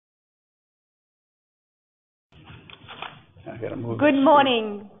Good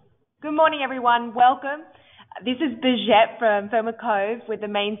morning. Good morning, everyone. Welcome. This is Bijette from Firma Cove with the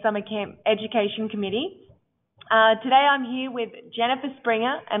Main Summer Camp Education Committee. Today I'm here with Jennifer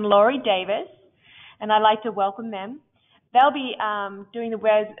Springer and Laurie Davis, and I'd like to welcome them. They'll be doing the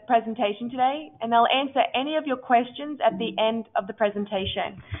presentation today, and they'll answer any of your questions at the end of the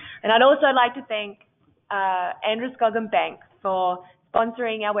presentation. And I'd also like to thank Andrew Scoggin Bank for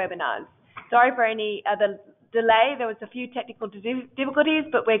sponsoring our webinars. Sorry for any other delay. There was a few technical difficulties,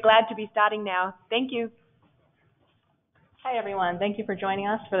 but we're glad to be starting now. Thank you. Hi, everyone. Thank you for joining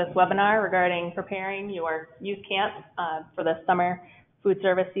us for this webinar regarding preparing your youth camp for the summer food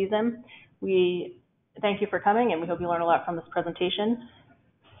service season. We thank you for coming, and we hope you learn a lot from this presentation.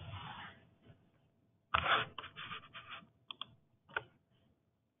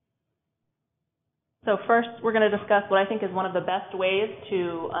 So first, we're going to discuss what I think is one of the best ways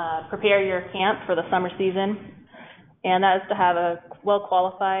to prepare your camp for the summer season, and that is to have a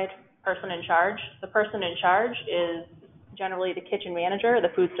well-qualified person in charge. The person in charge is generally the kitchen manager,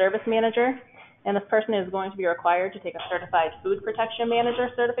 the food service manager, and this person is going to be required to take a certified food protection manager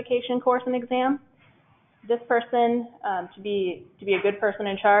certification course and exam. This person, to be a good person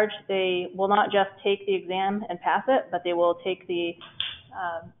in charge, they will not just take the exam and pass it, but they will take the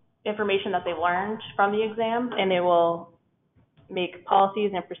information that they learned from the exam, and they will make policies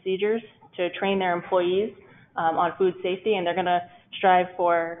and procedures to train their employees on food safety, and they're going to strive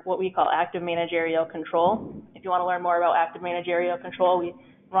for what we call active managerial control. If you want to learn more about active managerial control,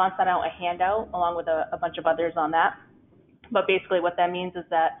 Ron sent out a handout along with a bunch of others on that. But basically what that means is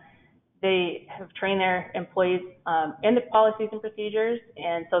that they have trained their employees in the policies and procedures,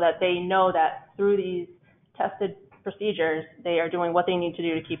 and so that they know that through these tested procedures, they are doing what they need to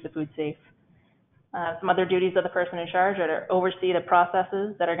do to keep the food safe. Some other duties of the person in charge are to oversee the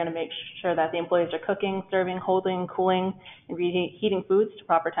processes that are going to make sure that the employees are cooking, serving, holding, cooling, and reheating foods to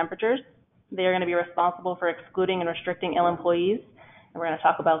proper temperatures. They are going to be responsible for excluding and restricting ill employees, and we're going to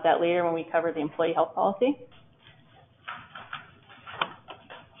talk about that later when we cover the employee health policy.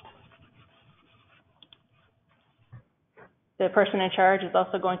 The person in charge is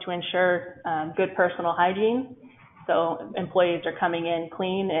also going to ensure good personal hygiene. So employees are coming in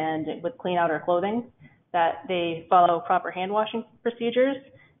clean and with clean outer clothing, that they follow proper hand washing procedures,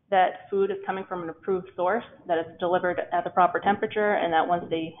 that food is coming from an approved source, that it's delivered at the proper temperature, and that once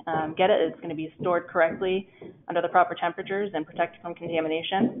they get it, it's going to be stored correctly under the proper temperatures and protected from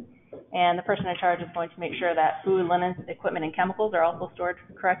contamination. And the person in charge is going to make sure that food, linens, equipment, and chemicals are also stored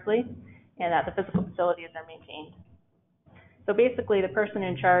correctly, and that the physical facilities are maintained. So basically, the person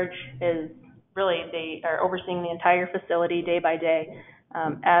in charge is really, they are overseeing the entire facility day by day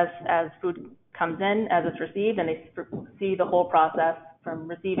as food comes in, as it's received, and they see the whole process from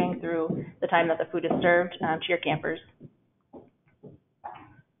receiving through the time that the food is served to your campers.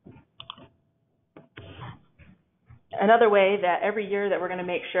 Another way that every year that we're going to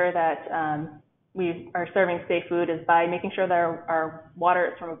make sure that we are serving safe food is by making sure that our water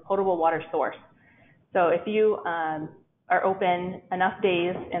is from a potable water source. So if you are open enough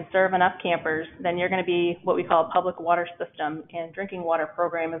days and serve enough campers, then you're going to be what we call a public water system, and drinking water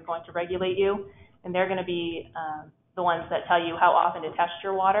program is going to regulate you, and they're going to be the ones that tell you how often to test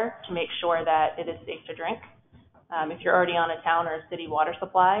your water to make sure that it is safe to drink. If you're already on a town or a city water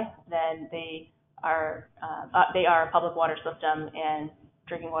supply, then they are a public water system, and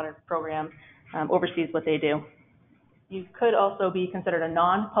drinking water program oversees what they do. You could also be considered a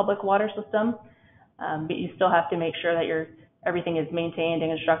non-public water system, but you still have to make sure that everything is maintained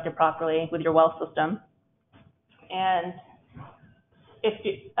and instructed properly with your well system. And if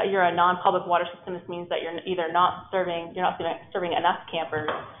you're a non-public water system, this means that you're not serving enough campers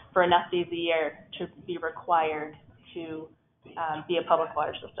for enough days a year to be required to be a public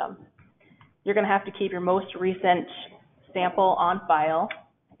water system. You're going to have to keep your most recent sample on file,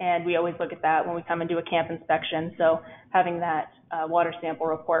 and we always look at that when we come and do a camp inspection. So having that water sample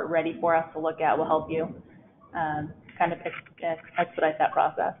report ready for us to look at will help you kind of expedite that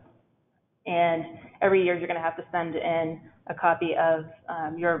process. And every year you're going to have to send in a copy of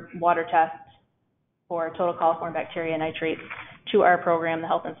your water test for total coliform bacteria nitrates to our program, the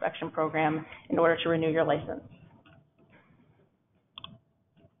health inspection program, in order to renew your license.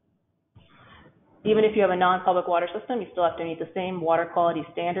 Even if you have a non-public water system, you still have to meet the same water quality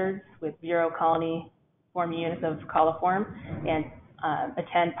standards with 0 colony form units of coliform and a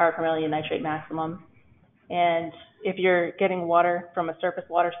 10 part per million nitrate maximum. And if you're getting water from a surface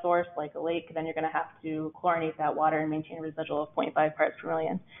water source like a lake, then you're going to have to chlorinate that water and maintain a residual of 0.5 parts per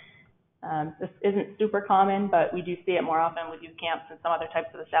million. This isn't super common, but we do see it more often with youth camps and some other types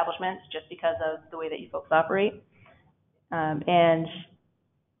of establishments just because of the way that you folks operate. And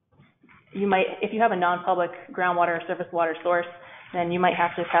you might, if you have a non-public groundwater or surface water source, then you might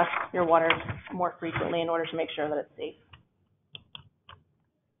have to test your water more frequently in order to make sure that it's safe.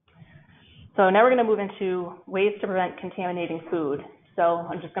 So now we're going to move into ways to prevent contaminating food. So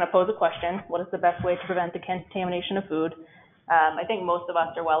I'm just going to pose a question. What is the best way to prevent the contamination of food? I think most of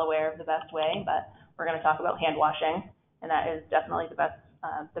us are well aware of the best way, but we're going to talk about hand washing, and that is definitely the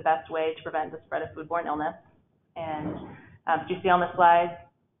best way to prevent the spread of foodborne illness. And as you see on the slide,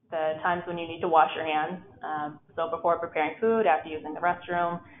 the times when you need to wash your hands. So before preparing food, after using the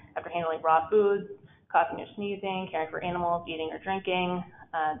restroom, after handling raw foods, coughing or sneezing, caring for animals, eating or drinking.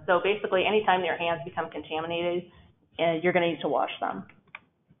 So basically, anytime your hands become contaminated, you're going to need to wash them.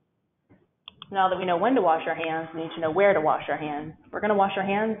 Now that we know when to wash our hands, we need to know where to wash our hands. We're going to wash our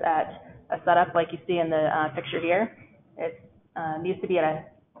hands at a setup like you see in the picture here. It needs to be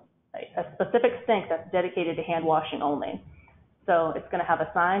at a specific sink that's dedicated to hand washing only. So it's going to have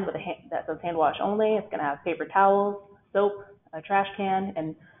a sign with that says hand wash only. It's going to have paper towels, soap, a trash can,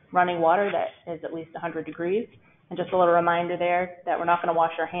 and running water that is at least 100 degrees. And just a little reminder there that we're not going to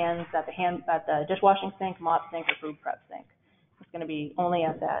wash our hands at the dishwashing sink, mop sink, or food prep sink. It's going to be only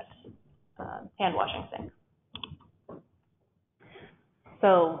at that hand washing sink.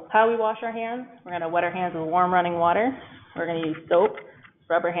 So how we wash our hands, we're going to wet our hands with warm running water. We're going to use soap,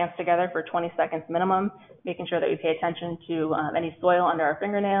 rub our hands together for 20 seconds minimum, making sure that we pay attention to any soil under our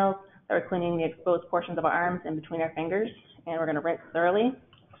fingernails, that we're cleaning the exposed portions of our arms in between our fingers, and we're going to rinse thoroughly.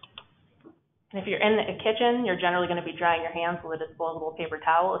 And if you're in the kitchen, you're generally going to be drying your hands with a disposable paper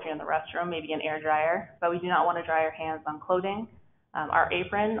towel. If you're in the restroom, maybe an air dryer, but we do not want to dry our hands on clothing, our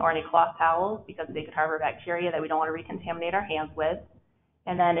apron, or any cloth towels because they could harbor bacteria that we don't want to recontaminate our hands with.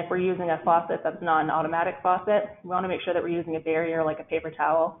 And then if we're using a faucet that's not an automatic faucet, we want to make sure that we're using a barrier like a paper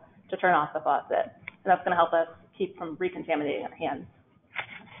towel to turn off the faucet. And that's going to help us keep from recontaminating our hands.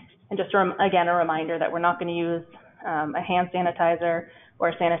 And just again, a reminder that we're not going to use a hand sanitizer or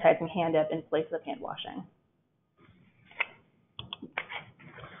a sanitizing hand dip in place of hand washing.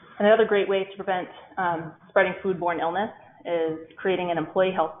 Another great way to prevent spreading foodborne illness is creating an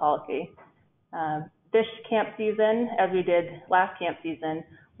employee health policy. This camp season, as we did last camp season,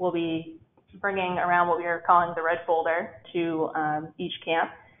 we'll be bringing around what we are calling the red folder to each camp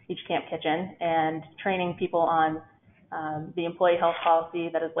kitchen, and training people on the employee health policy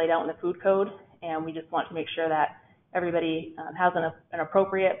that is laid out in the food code. And we just want to make sure that everybody has an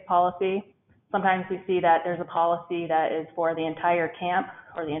appropriate policy. Sometimes we see that there's a policy that is for the entire camp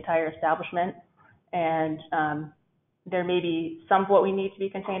or the entire establishment, and there may be some of what we need to be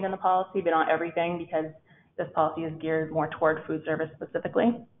contained in the policy, but not everything, because this policy is geared more toward food service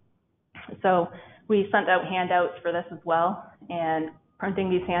specifically. So we sent out handouts for this as well, and printing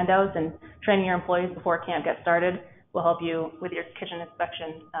these handouts and training your employees before camp gets started will help you with your kitchen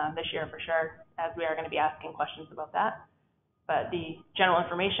inspection this year for sure, as we are going to be asking questions about that. But the general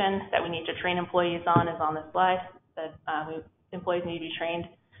information that we need to train employees on is on this slide. That employees need to be trained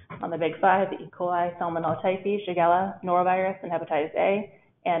on the big five: the E. coli, Salmonella typhi, Shigella, norovirus, and hepatitis A,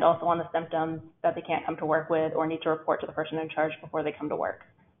 and also on the symptoms that they can't come to work with or need to report to the person in charge before they come to work: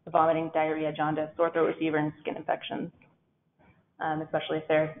 the vomiting, diarrhea, jaundice, sore throat with fever, and skin infections, especially if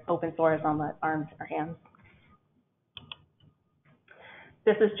they're open sores on the arms or hands.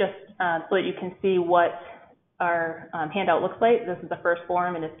 This is just so that you can see what our handout looks like. This is the first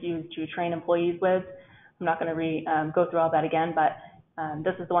form, and it's used to train employees with. I'm not going to go through all that again, but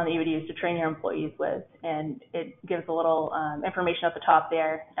this is the one that you would use to train your employees with, and it gives a little information at the top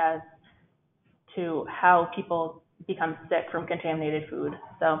there as to how people become sick from contaminated food.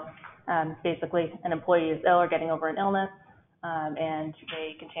 So basically, an employee is ill or getting over an illness, and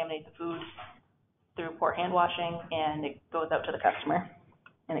they contaminate the food through poor hand washing, and it goes out to the customer,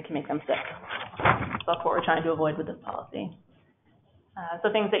 and it can make them sick. So that's what we're trying to avoid with this policy.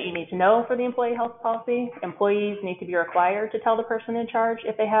 So things that you need to know for the employee health policy: employees need to be required to tell the person in charge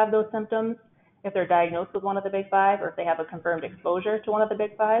if they have those symptoms, if they're diagnosed with one of the big five, or if they have a confirmed exposure to one of the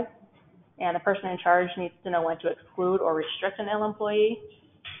big five. And the person in charge needs to know when to exclude or restrict an ill employee,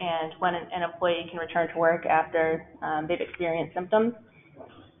 and when an employee can return to work after they've experienced symptoms.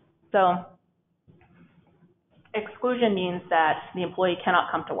 So exclusion means that the employee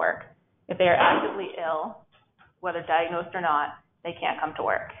cannot come to work. If they are actively ill, whether diagnosed or not, they can't come to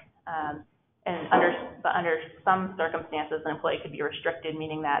work. And under some circumstances, an employee could be restricted,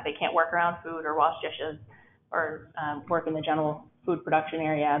 meaning that they can't work around food or wash dishes or work in the general food production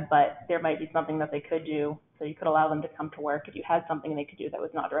area, but there might be something that they could do. So you could allow them to come to work if you had something they could do that was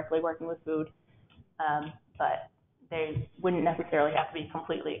not directly working with food, but they wouldn't necessarily have to be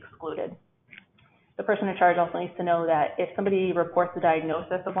completely excluded. The person in charge also needs to know that if somebody reports a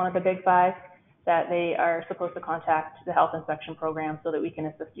diagnosis of one of the big five, that they are supposed to contact the health inspection program so that we can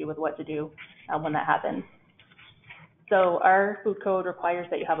assist you with what to do when that happens. So our food code requires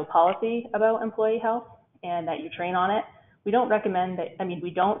that you have a policy about employee health and that you train on it. We don't recommend that,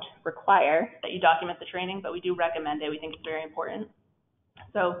 we don't require that you document the training, but we do recommend it. We think it's very important.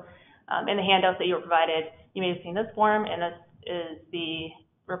 So in the handouts that you were provided, you may have seen this form, and this is the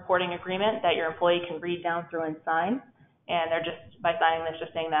reporting agreement that your employee can read down through and sign. And they're just, by signing this,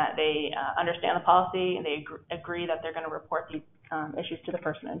 just saying that they understand the policy and they agree that they're going to report these issues to the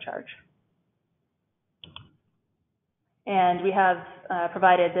person in charge. And we have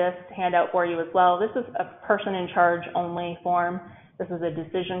provided this handout for you as well. This is a person in charge only form. This is a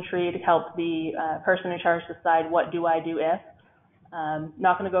decision tree to help the person in charge decide what do I do if.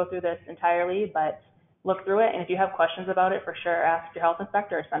 Not going to go through this entirely, but look through it. And if you have questions about it, for sure, ask your health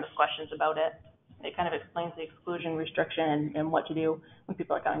inspector or send us questions about it. It kind of explains the exclusion restriction and what to do when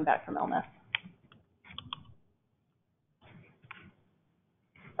people are coming back from illness.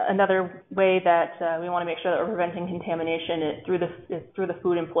 Another way that we want to make sure that we're preventing contamination is through the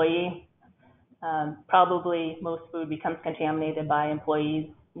food employee. Probably most food becomes contaminated by employees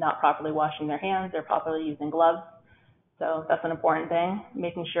not properly washing their hands or properly using gloves. So that's an important thing,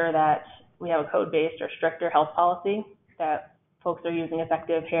 making sure that we have a code-based or stricter health policy, that folks are using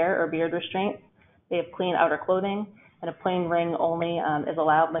effective hair or beard restraints. They have clean outer clothing, and a plain ring only is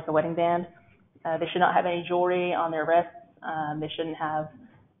allowed, like a wedding band. They should not have any jewelry on their wrists. They shouldn't have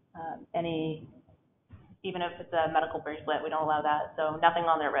any, even if it's a medical bracelet, we don't allow that. So nothing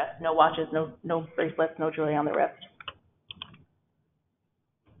on their wrist, no watches, no bracelets, no jewelry on their wrist.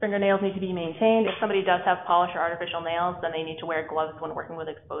 Fingernails need to be maintained. If somebody does have polished or artificial nails, then they need to wear gloves when working with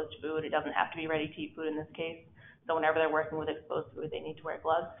exposed food. It doesn't have to be ready-to-eat food in this case. So whenever they're working with exposed food, they need to wear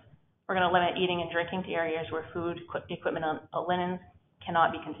gloves. We're going to limit eating and drinking to areas where food, equipment, and linens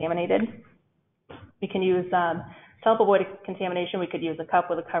cannot be contaminated. We can use, to help avoid contamination, we could use a cup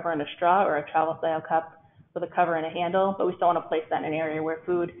with a cover and a straw, or a travel-style cup with a cover and a handle, but we still want to place that in an area where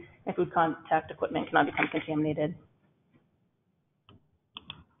food and food contact equipment cannot become contaminated.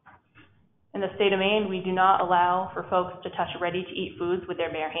 In the state of Maine, we do not allow for folks to touch ready-to-eat foods with their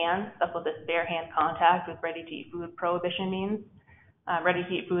bare hands. That's what this bare hand contact with ready-to-eat food prohibition means.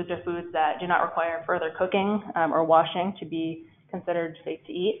 Ready-to-eat foods are foods that do not require further cooking or washing to be considered safe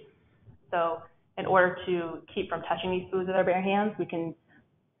to eat. So in order to keep from touching these foods with our bare hands, we can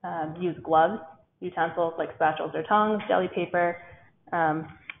use gloves, utensils like spatulas or tongs, jelly paper,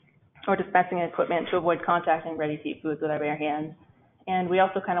 or dispensing equipment to avoid contacting ready-to-eat foods with our bare hands. And we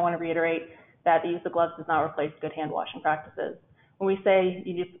also kind of want to reiterate that the use of gloves does not replace good hand washing practices. When we say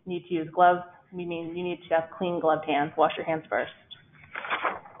you need to use gloves, we mean you need to have clean gloved hands. Wash your hands first.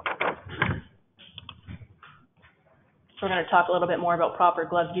 So we're going to talk a little bit more about proper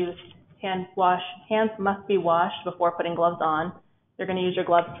glove use. Hands must be washed before putting gloves on. You're going to use your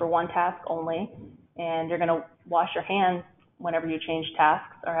gloves for one task only, and you're going to wash your hands whenever you change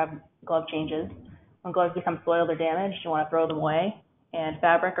tasks or have glove changes. When gloves become soiled or damaged, you want to throw them away. And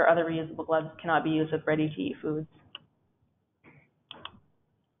fabric or other reusable gloves cannot be used with ready-to-eat foods.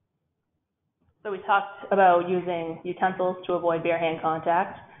 So we talked about using utensils to avoid bare hand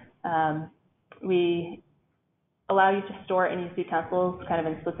contact. We allow you to store and use utensils kind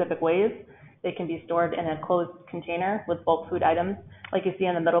of in specific ways. They can be stored in a closed container with bulk food items. Like you see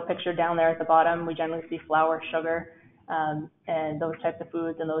in the middle picture down there at the bottom, we generally see flour, sugar, and those types of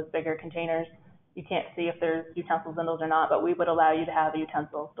foods in those bigger containers. You can't see if there's utensils in those or not, but we would allow you to have a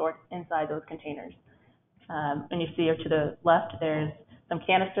utensil stored inside those containers. And you see here to the left, there's some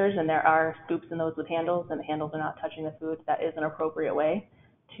canisters, and there are scoops in those with handles, and the handles are not touching the food. That is an appropriate way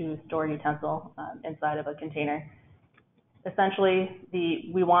to store a utensil inside of a container. Essentially,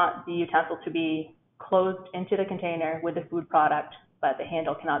 we want the utensil to be closed into the container with the food product, but the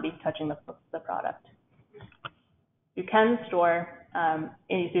handle cannot be touching the product. You can store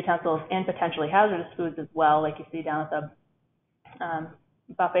any utensils in potentially hazardous foods as well, like you see down at the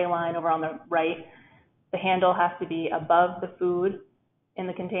buffet line over on the right. The handle has to be above the food in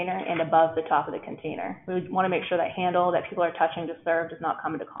the container and above the top of the container. We want to make sure that handle that people are touching to serve does not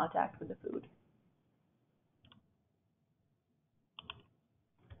come into contact with the food.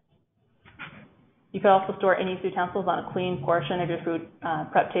 You could also store any utensils on a clean portion of your food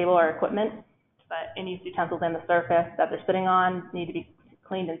prep table or equipment. But any utensils in the surface that they're sitting on need to be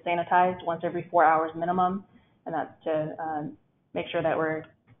cleaned and sanitized once every 4 hours minimum, and that's to make sure that we're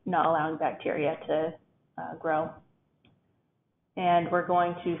not allowing bacteria to grow. And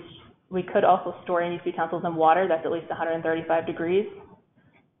we could also store any utensils in water that's at least 135 degrees.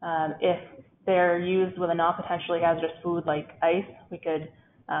 If they're used with a non-potentially hazardous food like ice, we could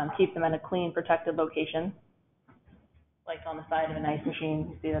keep them in a clean, protected location. Like on the side of an ice machine,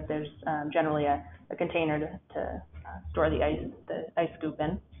 you see that there's generally a container to store the ice scoop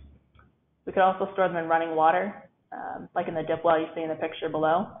in. We could also store them in running water, like in the dip well you see in the picture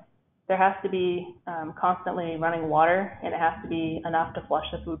below. There has to be constantly running water, and it has to be enough to flush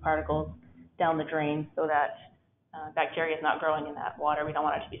the food particles down the drain so that bacteria is not growing in that water. We don't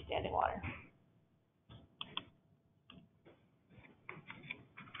want it to be standing water.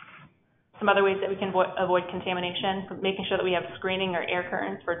 Some other ways that we can avoid contamination, making sure that we have screening or air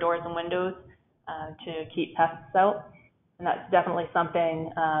curtains for doors and windows to keep pests out. And that's definitely something,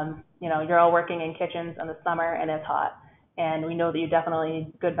 you're all working in kitchens in the summer and it's hot. And we know that you definitely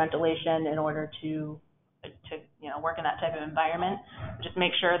need good ventilation in order to work in that type of environment. Just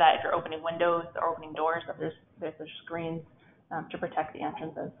make sure that if you're opening windows or opening doors, that there's screens to protect the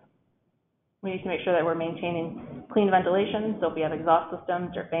entrances. We need to make sure that we're maintaining clean ventilation. So if we have exhaust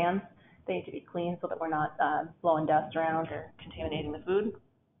systems or fans, they need to be clean so that we're not blowing dust around or contaminating the food.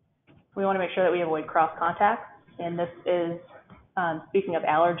 We want to make sure that we avoid cross contact, and this is speaking of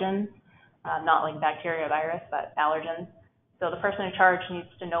allergens, not like bacteria or virus, but allergens. So the person in charge needs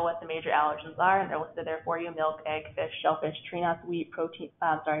to know what the major allergens are, and they're listed there for you: milk, egg, fish, shellfish, tree nuts, wheat,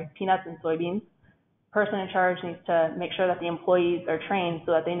 peanuts, and soybeans. The person in charge needs to make sure that the employees are trained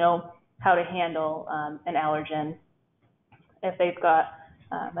so that they know how to handle an allergen. If they've got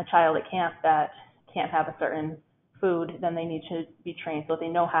a child at camp that can't have a certain food, then they need to be trained so that they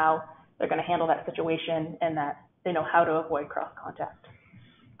know how they're going to handle that situation and that they know how to avoid cross contact.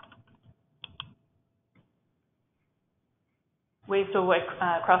 Ways to avoid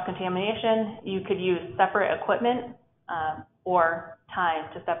cross-contamination: you could use separate equipment or time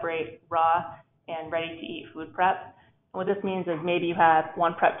to separate raw and ready-to-eat food prep. And what this means is maybe you have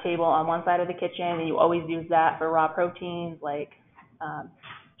one prep table on one side of the kitchen and you always use that for raw proteins like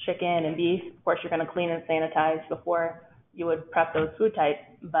chicken and beef. Of course, you're going to clean and sanitize before you would prep those food types,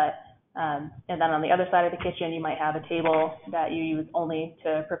 but and then on the other side of the kitchen, you might have a table that you use only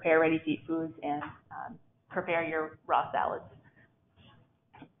to prepare ready-to-eat foods and prepare your raw salads.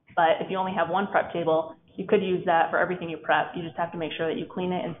 But if you only have one prep table, you could use that for everything you prep. You just have to make sure that you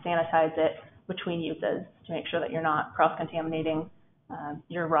clean it and sanitize it between uses to make sure that you're not cross-contaminating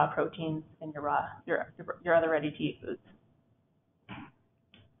your raw proteins and your other ready-to-eat foods.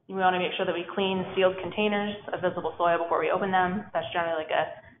 We want to make sure that we clean sealed containers of visible soil before we open them. That's generally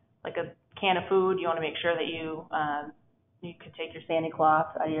like a can of food. You want to make sure that you could take your sandy cloth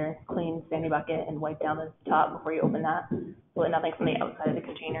out of your clean sandy bucket and wipe down the top before you open that, so that nothing from the outside of the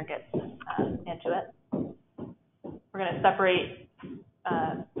container gets into it. We're going to separate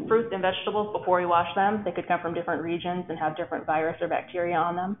fruits and vegetables before we wash them. They could come from different regions and have different virus or bacteria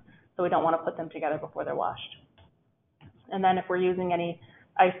on them, so we don't want to put them together before they're washed. And then if we're using any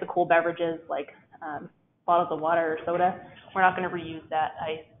ice-to-cool beverages like bottles of water or soda, we're not going to reuse that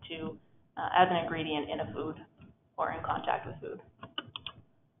ice as an ingredient in a food or in contact with food.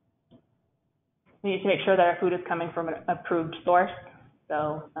 We need to make sure that our food is coming from an approved source.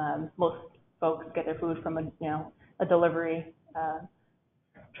 So most folks get their food from a delivery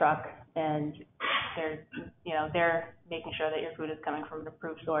truck, and they're making sure that your food is coming from an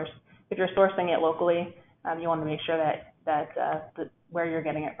approved source. If you're sourcing it locally, you want to make sure that where you're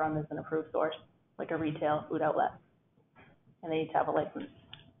getting it from is an approved source, like a retail food outlet, and they need to have a license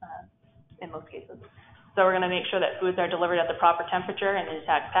in most cases. So we're going to make sure that foods are delivered at the proper temperature and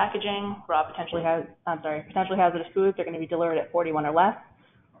intact packaging. Raw potentially hazardous foods are going to be delivered at 41 or less.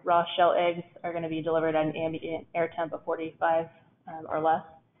 Raw shell eggs are going to be delivered at an ambient air temp of 45 or less.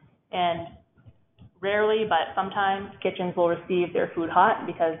 And rarely, but sometimes, kitchens will receive their food hot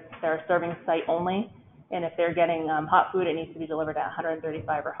because they're a serving site only. And if they're getting hot food, it needs to be delivered at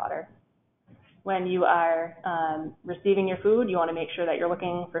 135 or hotter. When you are receiving your food, you want to make sure that you're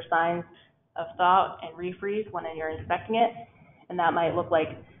looking for signs of thaw and refreeze when you're inspecting it. And that might look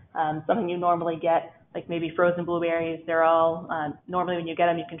like something you normally get, like maybe frozen blueberries. They're all, normally when you get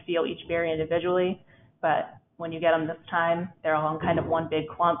them, you can feel each berry individually. But when you get them this time, they're all in kind of one big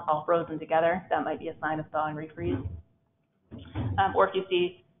clump, all frozen together. That might be a sign of thaw and refreeze. Or if you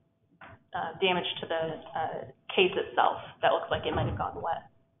see damage to the case itself, that looks like it might have gotten wet.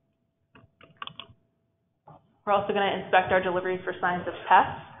 We're also going to inspect our deliveries for signs of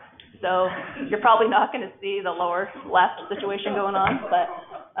pests. So you're probably not going to see the lower left situation going on, but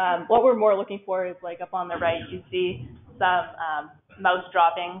what we're more looking for is like up on the right, you see some mouse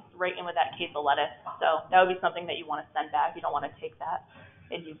droppings right in with that case of lettuce. So that would be something that you want to send back. You don't want to take that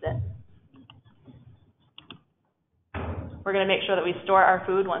and use it. We're going to make sure that we store our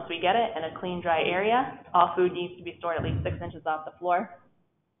food once we get it in a clean, dry area. All food needs to be stored at least 6 inches off the floor.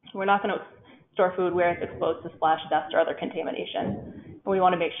 We're not going to store food where it's exposed to splash dust or other contamination. We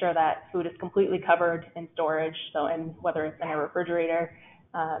want to make sure that food is completely covered in storage, so whether it's in a refrigerator,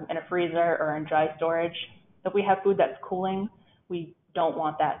 in a freezer, or in dry storage. If we have food that's cooling, we don't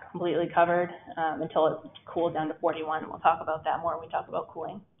want that completely covered until it's cooled down to 41. We'll talk about that more when we talk about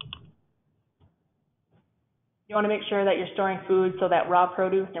cooling. You want to make sure that you're storing food so that raw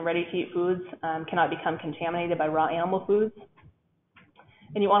produce and ready-to-eat foods cannot become contaminated by raw animal foods.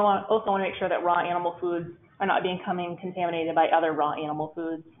 And you also want to make sure that raw animal foods are not becoming contaminated by other raw animal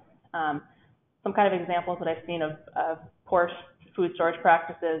foods. Some kind of examples that I've seen of poor food storage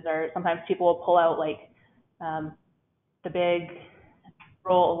practices are sometimes people will pull out like the big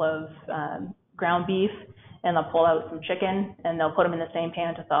roll of ground beef, and they'll pull out some chicken and they'll put them in the same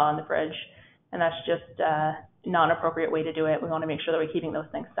pan to thaw in the fridge. And that's just not an appropriate way to do it. We want to make sure that we're keeping those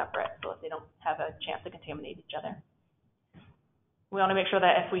things separate so that they don't have a chance to contaminate each other. We want to make sure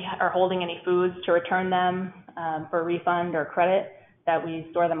that if we are holding any foods to return them for a refund or credit, that we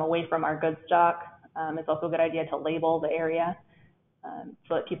store them away from our goods stock. It's also a good idea to label the area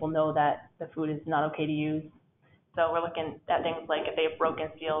so that people know that the food is not okay to use. So we're looking at things like if they have broken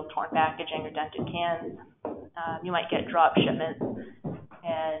seals, torn packaging, or dented cans. You might get drop shipments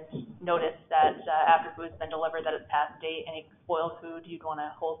and notice that after food's been delivered that it's past date. Any spoiled food you'd want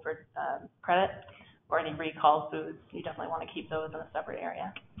to hold for credit, or any recalled foods, you definitely want to keep those in a separate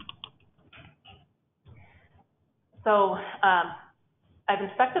area. So I've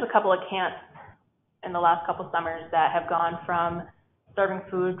inspected a couple of camps in the last couple of summers that have gone from serving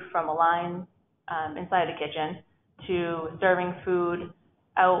food from a line inside the kitchen to serving food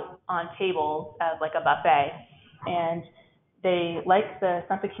out on tables as like a buffet. And they like the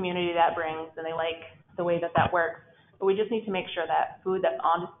sense of community that brings, and they like the way that that works. But we just need to make sure that food that's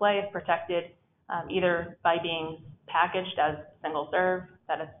on display is protected either by being packaged as single serve,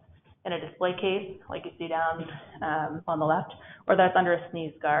 that it's in a display case like you see down on the left, or that's under a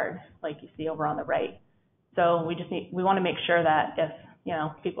sneeze guard like you see over on the right. So we want to make sure that if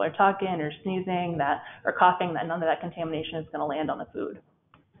people are talking or sneezing or coughing, that none of that contamination is going to land on the food.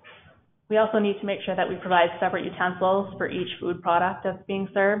 We also need to make sure that we provide separate utensils for each food product that's being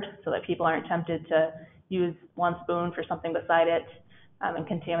served so that people aren't tempted to use one spoon for something beside it and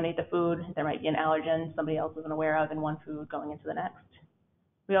contaminate the food. There might be an allergen somebody else isn't aware of in one food going into the next.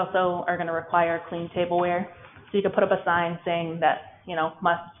 We also are going to require clean tableware. So you can put up a sign saying that,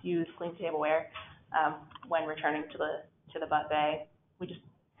 must use clean tableware when returning to the buffet.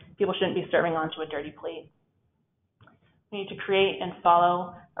 People shouldn't be serving onto a dirty plate. We need to create and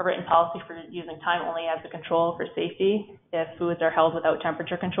follow a written policy for using time only as a control for safety if foods are held without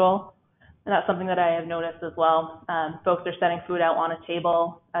temperature control. And that's something that I have noticed as well. Folks are setting food out on a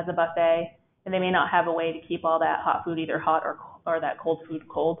table as a buffet, and they may not have a way to keep all that hot food either hot or that cold food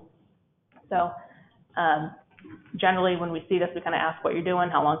cold. So generally when we see this, we kind of ask what you're doing,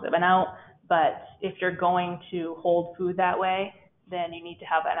 how long's it been out. But if you're going to hold food that way, then you need to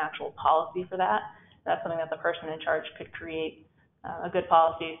have an actual policy for that. That's something that the person in charge could create, a good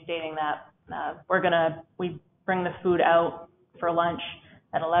policy stating that we bring the food out for lunch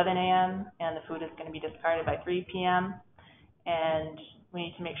at 11 a.m. and the food is going to be discarded by 3 p.m. And we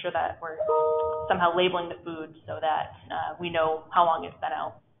need to make sure that we're somehow labeling the food so that we know how long it's been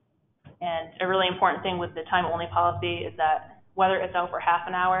out. And a really important thing with the time-only policy is that whether it's out for half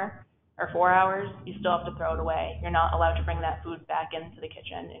an hour or 4 hours, you still have to throw it away. You're not allowed to bring that food back into the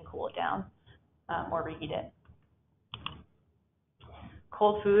kitchen and cool it down or reheat it.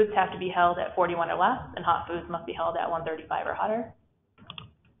 Cold foods have to be held at 41 or less, and hot foods must be held at 135 or hotter.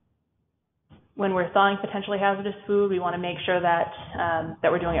 When we're thawing potentially hazardous food, we want to make sure that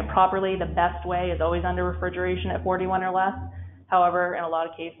we're doing it properly. The best way is always under refrigeration at 41 or less. However, in a lot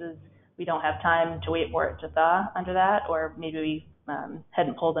of cases, we don't have time to wait for it to thaw under that, or maybe we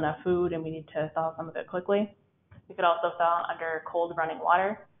hadn't pulled enough food and we need to thaw some of it quickly. We could also thaw under cold running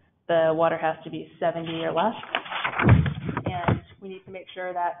water. The water has to be 70 or less. And we need to make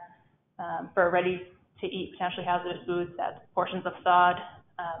sure that for ready-to-eat potentially hazardous foods, that portions of thawed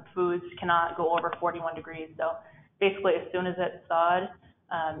foods cannot go over 41 degrees. So basically, as soon as it's thawed,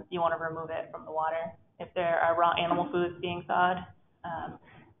 you want to remove it from the water. If there are raw animal foods being thawed,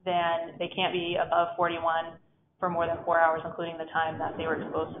 then they can't be above 41 for more than 4 hours, including the time that they were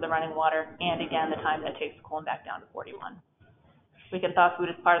exposed to the running water, and again, the time that it takes to cool them back down to 41. We can thaw food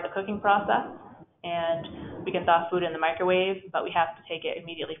as part of the cooking process, and we can thaw food in the microwave, but we have to take it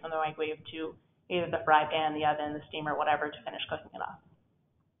immediately from the microwave to either the fry pan, the oven, the steamer, whatever, to finish cooking it off.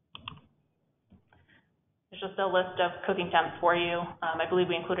 There's just a list of cooking temps for you. I believe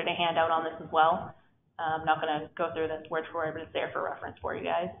we included a handout on this as well. I'm not going to go through this word for word, but it's there for reference for you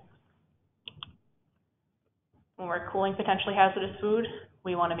guys. When we're cooling potentially hazardous food,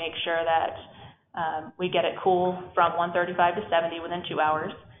 we want to make sure that we get it cool from 135 to 70 within 2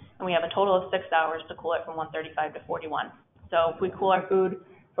 hours, and we have a total of 6 hours to cool it from 135 to 41. So if we cool our food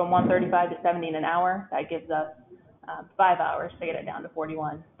from 135 to 70 in an hour, that gives us 5 hours to get it down to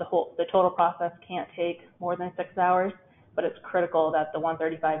 41. The total process can't take more than 6 hours, but it's critical that the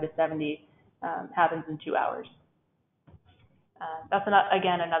 135 to 70 happens in 2 hours. That's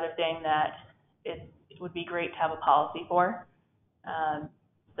again another thing that it would be great to have a policy for.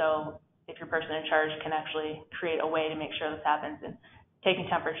 So if your person in charge can actually create a way to make sure this happens, and taking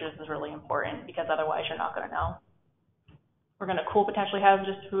temperatures is really important because otherwise you're not going to know. We're going to cool potentially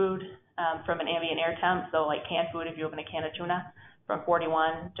hazardous food from an ambient air temp, so like canned food, if you open a can of tuna, from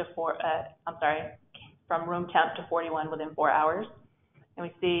 41 to from room temp to 41 within 4 hours. And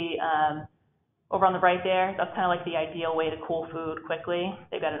we see over on the right there, that's kind of like the ideal way to cool food quickly.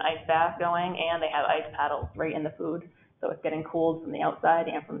 They've got an ice bath going, and they have ice paddles right in the food, so it's getting cooled from the outside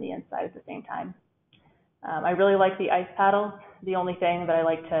and from the inside at the same time. I really like the ice paddles. The only thing that I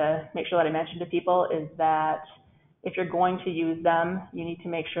like to make sure that I mention to people is that if you're going to use them, you need to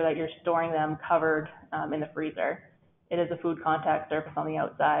make sure that you're storing them covered in the freezer. It is a food contact surface on the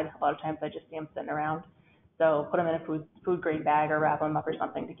outside. A lot of times I just see them sitting around. So put them in a food grade bag or wrap them up or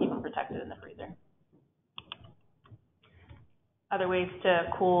something to keep them protected in the freezer. Other ways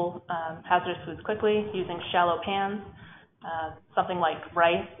to cool hazardous foods quickly, using shallow pans. Something like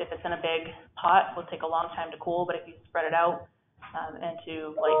rice, if it's in a big pot, will take a long time to cool, but if you spread it out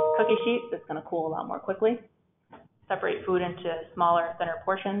into like cookie sheets, it's going to cool a lot more quickly. Separate food into smaller, thinner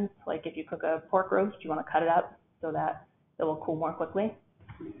portions. Like if you cook a pork roast, you want to cut it up so that it will cool more quickly.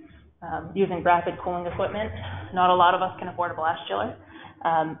 Using rapid cooling equipment. Not a lot of us can afford a blast chiller,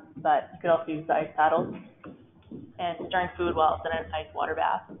 but you could also use the ice paddles. And stirring food while it's in an ice water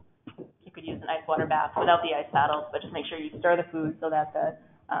bath. You could use an ice water bath without the ice paddles, but just make sure you stir the food so that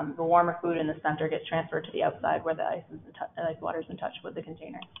the warmer food in the center gets transferred to the outside where the ice water is in touch with the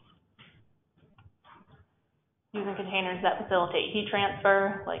container. Using containers that facilitate heat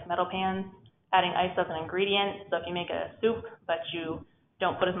transfer, like metal pans. Adding ice as an ingredient, so if you make a soup but you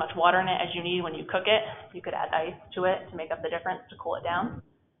don't put as much water in it as you need when you cook it, you could add ice to it to make up the difference to cool it down.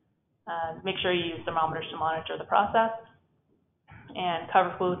 Make sure you use thermometers to monitor the process, and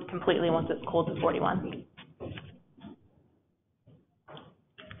cover food completely once it's cooled to 41.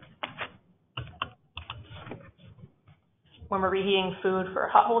 When we're reheating food for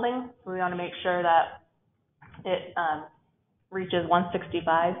hot holding, we want to make sure that it reaches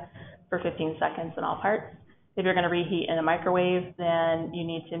 165 for 15 seconds in all parts. If you're going to reheat in a microwave, then you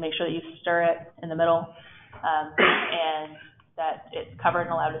need to make sure that you stir it in the middle and that it's covered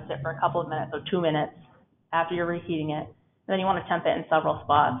and allowed to sit for a couple of minutes, so 2 minutes after you're reheating it. And then you want to temp it in several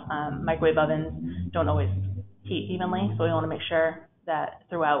spots. Microwave ovens don't always heat evenly, so we want to make sure that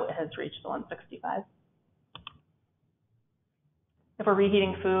throughout it has reached the 165. If we're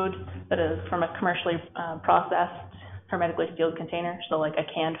reheating food that is from a commercially processed, hermetically sealed container, so like a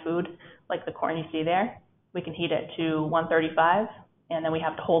canned food, like the corn you see there, we can heat it to 135, and then we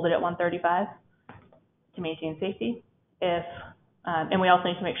have to hold it at 135 to maintain safety. And we also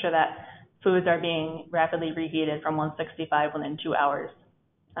need to make sure that foods are being rapidly reheated from 165 within 2 hours.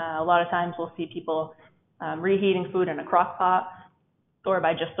 A lot of times we'll see people reheating food in a crock pot or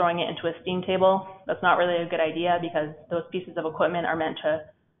by just throwing it into a steam table. That's not really a good idea because those pieces of equipment are meant to,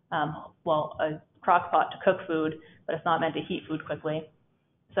 a crock pot to cook food, but it's not meant to heat food quickly.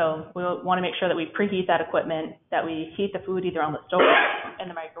 So we want to make sure that we preheat that equipment, that we heat the food either on the stove or in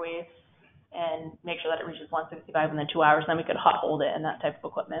the microwave, and make sure that it reaches 165 within 2 hours. Then we could hot hold it in that type of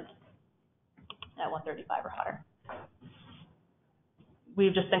equipment at 135 or hotter.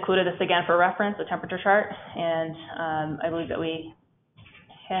 We've just included this again for reference, a temperature chart, and I believe that we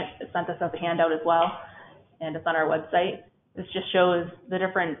sent this as a handout as well, and it's on our website. This just shows the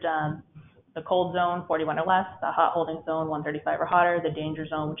different, the cold zone, 41 or less, the hot holding zone, 135 or hotter, the danger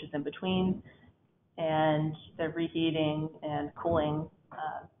zone, which is in between, and the reheating and cooling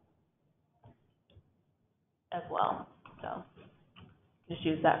as well. So just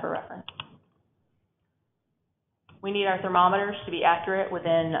use that for reference. We need our thermometers to be accurate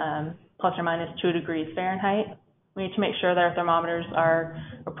within plus or minus 2 degrees Fahrenheit. We need to make sure that our thermometers are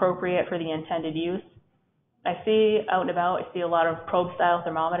appropriate for the intended use. I see out and about, I see a lot of probe style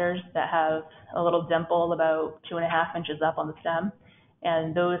thermometers that have a little dimple about 2.5 inches up on the stem.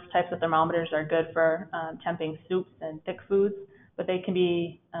 And those types of thermometers are good for temping soups and thick foods, but they can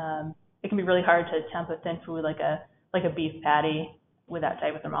be it can be really hard to temp a thin food like a beef patty with that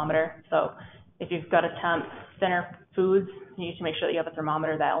type of thermometer. So if you've got to temp thinner foods, you need to make sure that you have a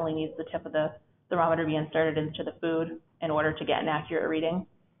thermometer that only needs the tip of the thermometer to be inserted into the food in order to get an accurate reading.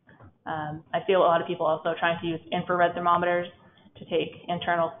 I feel a lot of people also trying to use infrared thermometers to take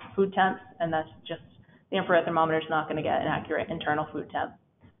internal food temps, and that's just, the infrared thermometer is not going to get an accurate internal food temp.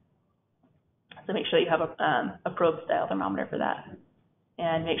 So make sure that you have a probe style thermometer for that,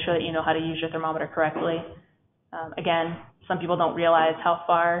 and make sure that you know how to use your thermometer correctly. Again, some people don't realize how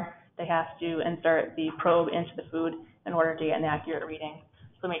far they have to insert the probe into the food in order to get an accurate reading.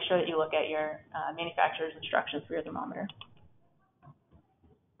 So make sure that you look at your manufacturer's instructions for your thermometer.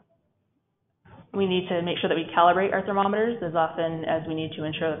 We need to make sure that we calibrate our thermometers as often as we need to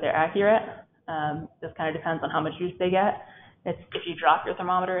ensure that they're accurate. This kind of depends on how much use they get. If you drop your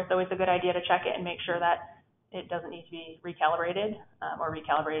thermometer, it's always a good idea to check it and make sure that it doesn't need to be recalibrated, or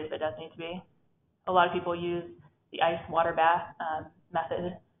recalibrated if it does need to be. A lot of people use the ice water bath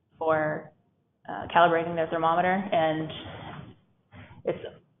method for calibrating their thermometer, and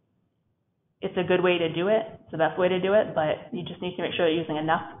it's a good way to do it. It's the best way to do it, but you just need to make sure you're using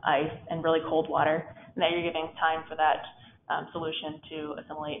enough ice and really cold water, and that you're giving time for that solution to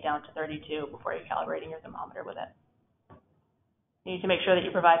assimilate down to 32 before you're calibrating your thermometer with it. You need to make sure that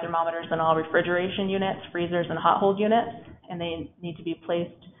you provide thermometers in all refrigeration units, freezers, and hot hold units, and they need to be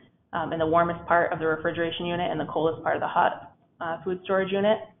placed in the warmest part of the refrigeration unit and the coldest part of the hot food storage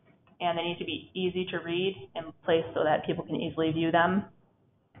unit, and they need to be easy to read and placed so that people can easily view them.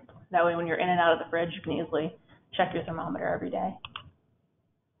 That way when you're in and out of the fridge, you can easily check your thermometer every day.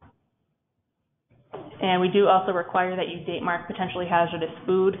 And we do also require that you date mark potentially hazardous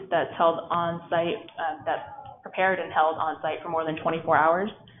food that's held on site, that's prepared and held on site for more than 24 hours.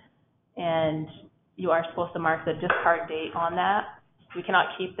 And you are supposed to mark the discard date on that. We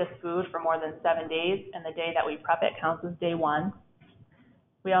cannot keep this food for more than 7 days, and the day that we prep it counts as day one.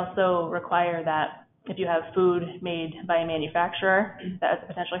 We also require that if you have food made by a manufacturer that is a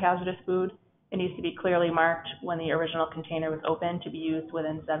potentially hazardous food, it needs to be clearly marked when the original container was opened to be used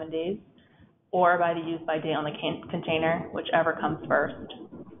within 7 days, or by the use by date on the container, whichever comes first.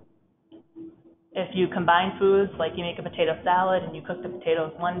 If you combine foods, like you make a potato salad and you cook the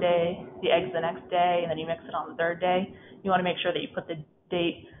potatoes one day, the eggs the next day, and then you mix it on the third day, you want to make sure that you put the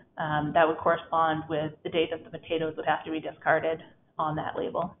date that would correspond with the date that the potatoes would have to be discarded on that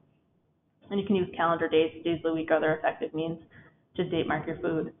label. And you can use calendar dates, days of the week, or other effective means to date mark your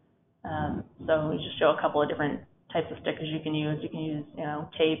food. So we just show a couple of different types of stickers you can use. You can use,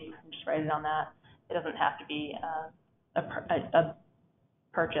 tape and just write it on that. It doesn't have to be a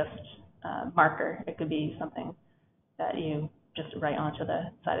purchased marker. It could be something that you just write onto the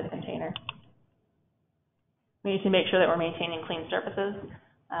side of the container. We need to make sure that we're maintaining clean surfaces.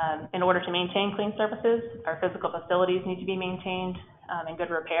 In order to maintain clean surfaces, our physical facilities need to be maintained in good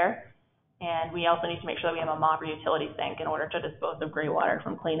repair. And we also need to make sure that we have a mop or utility sink in order to dispose of gray water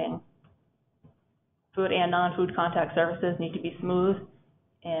from cleaning. Food and non-food contact surfaces need to be smooth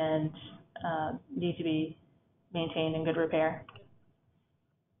and need to be maintained in good repair.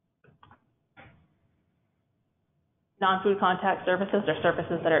 Non-food contact surfaces are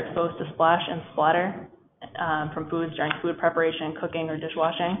surfaces that are exposed to splash and splatter from foods during food preparation, cooking, or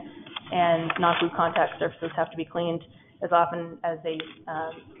dishwashing. And non-food contact surfaces have to be cleaned as often as they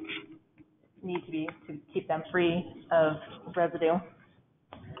need to be to keep them free of residue.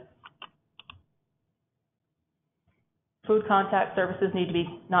 Food contact surfaces need to be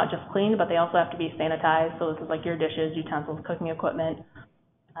not just cleaned, but they also have to be sanitized. So this is like your dishes, utensils, cooking equipment.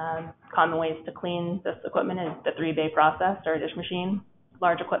 Common ways to clean this equipment is the 3-bay process or a dish machine.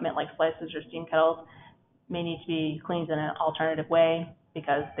 Large equipment like slicers or steam kettles may need to be cleaned in an alternative way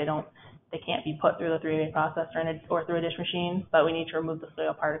because they can't be put through the 3-bay process or through a dish machine, but we need to remove the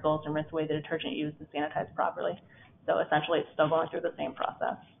soil particles and rinse away the detergent used and sanitize properly. So essentially it's still going through the same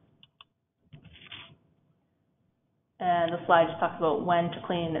process. And the slide just talks about when to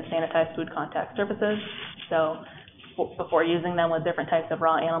clean and sanitize food contact surfaces. So before using them with different types of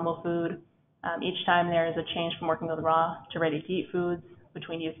raw animal food, each time there is a change from working with raw to ready-to-eat foods,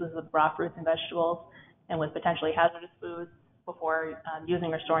 between uses with raw fruits and vegetables, and with potentially hazardous foods, before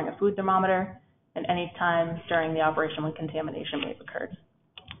using or storing a food thermometer, and any time during the operation when contamination may have occurred.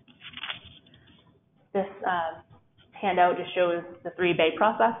 This handout just shows the 3-bay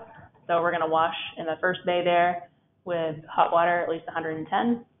process. So we're going to wash in the first bay there with hot water at least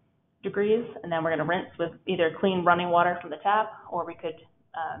 110 degrees, and then we're going to rinse with either clean running water from the tap, or we could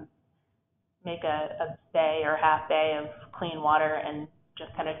make a bay or a half bay of clean water and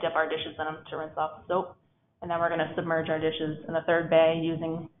just kind of dip our dishes in them to rinse off the soap. And then we're going to submerge our dishes in the third bay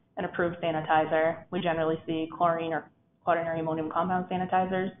using an approved sanitizer. We generally see chlorine or quaternary ammonium compound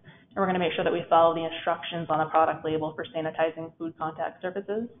sanitizers, and we're going to make sure that we follow the instructions on the product label for sanitizing food contact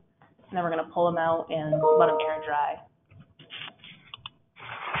surfaces. And then we're going to pull them out and let them air dry.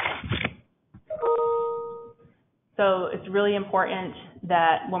 So it's really important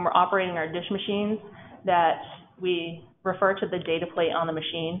that when we're operating our dish machines that we refer to the data plate on the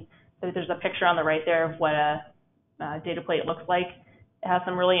machine. So there's a picture on the right there of what a data plate looks like. It has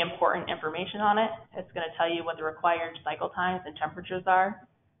some really important information on it. It's going to tell you what the required cycle times and temperatures are,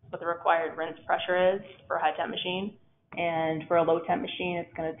 what the required rinse pressure is for a high temp machine, and for a low temp machine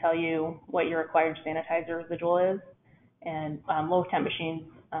it's going to tell you what your required sanitizer residual is, and low temp machines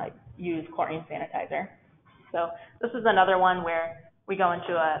use chlorine sanitizer. So this is another one where we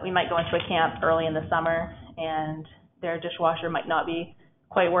might go into a camp early in the summer and their dishwasher might not be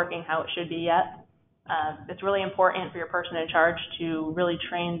quite working how it should be yet. It's really important for your person in charge to really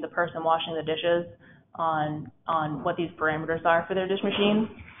train the person washing the dishes on what these parameters are for their dish machine,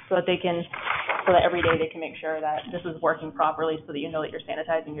 so that every day they can make sure that this is working properly, so that you know that you're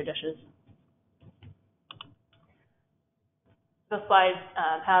sanitizing your dishes. This slide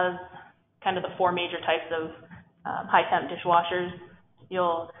has kind of the four major types of high temp dishwashers.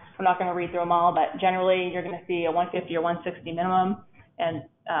 I'm not going to read through them all, but generally you're going to see a 150 or 160 minimum and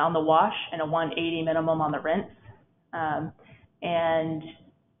on the wash, and a 180 minimum on the rinse. And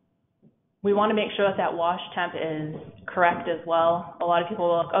we want to make sure that wash temp is correct as well. A lot of people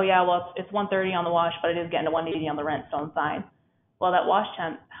will look, oh yeah, well it's 130 on the wash, but it is getting to 180 on the rinse, so I'm fine. Well, that wash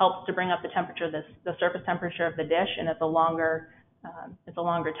temp helps to bring up the temperature, the surface temperature of the dish, and it's a longer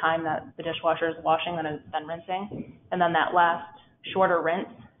time that the dishwasher is washing than rinsing. And then that last shorter rinse,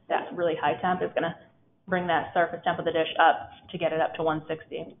 that really high temp, is going to bring that surface temp of the dish up to get it up to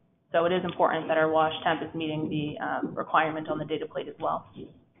 160. So it is important that our wash temp is meeting the requirement on the data plate as well.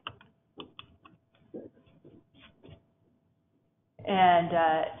 And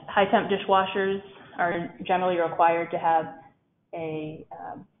high temp dishwashers are generally required to have a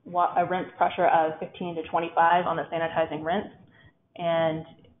rinse pressure of 15 to 25 on the sanitizing rinse, and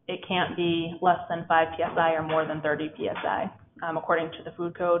it can't be less than 5 psi or more than 30 psi, according to the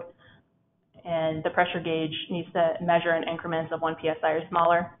food code. And the pressure gauge needs to measure in increments of 1 psi or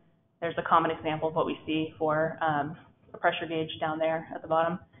smaller. There's a common example of what we see for a pressure gauge down there at the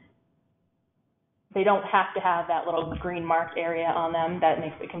bottom. They don't have to have that little green marked area on them. That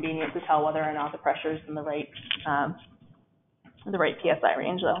makes it convenient to tell whether or not the pressure is in the right psi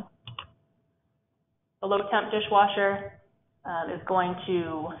range, though. The low temp dishwasher is going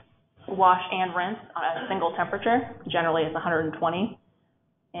to wash and rinse on a single temperature. Generally, it's 120.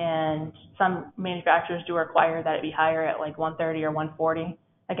 And some manufacturers do require that it be higher at like 130 or 140.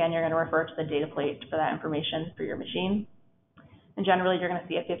 Again, you're going to refer to the data plate for that information for your machine. And generally, you're going to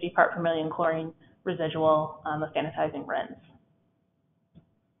see a 50 part per million chlorine residual on the sanitizing rinse.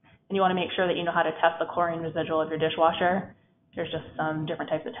 And you want to make sure that you know how to test the chlorine residual of your dishwasher. There's just some different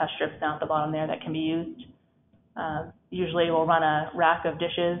types of test strips down at the bottom there that can be used. Usually we'll run a rack of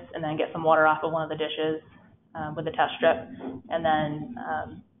dishes and then get some water off of one of the dishes with the test strip, and then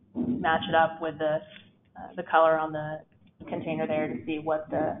match it up with the color on the container there to see what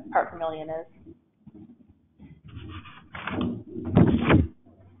the part per million is.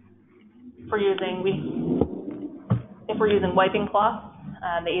 If we're using wiping cloths,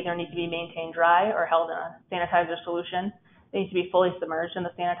 they either need to be maintained dry or held in a sanitizer solution. They need to be fully submerged in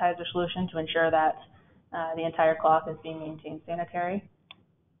the sanitizer solution to ensure that the entire cloth is being maintained sanitary.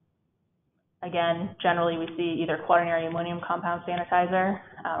 Again, generally we see either quaternary ammonium compound sanitizer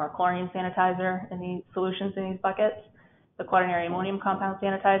or chlorine sanitizer in the solutions in these buckets. The quaternary ammonium compound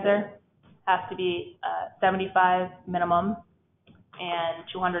sanitizer has to be 75 minimum and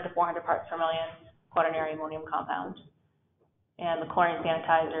 200 to 400 parts per million quaternary ammonium compound. And the chlorine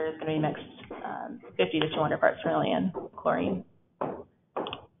sanitizer is going to be mixed 50 to 200 parts per million chlorine.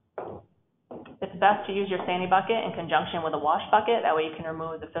 It's best to use your Sani bucket in conjunction with a wash bucket. That way you can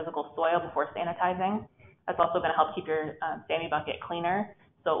remove the physical soil before sanitizing. That's also going to help keep your Sani bucket cleaner,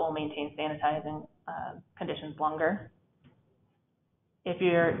 so it will maintain sanitizing conditions longer. If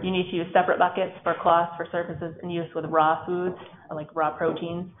you need to use separate buckets for cloths for surfaces in use with raw foods, like raw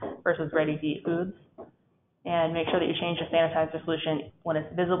proteins, versus ready-to-eat foods. And make sure that you change your sanitizer solution when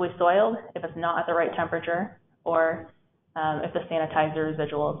it's visibly soiled, if it's not at the right temperature, or if the sanitizer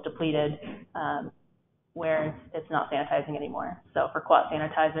residual is depleted where it's not sanitizing anymore. So for cloth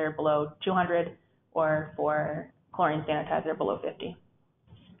sanitizer below 200, or for chlorine sanitizer below 50.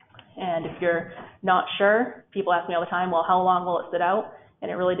 And if you're not sure, people ask me all the time, well, how long will it sit out?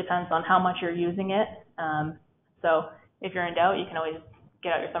 And it really depends on how much you're using it. So if you're in doubt, you can always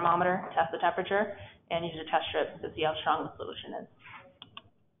get out your thermometer, test the temperature, and use your test strips to see how strong the solution is.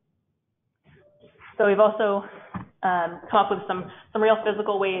 So we've also come up with some real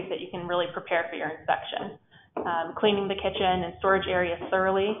physical ways that you can really prepare for your inspection. Cleaning the kitchen and storage areas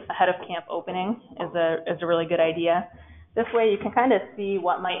thoroughly ahead of camp opening is a really good idea. This way you can kind of see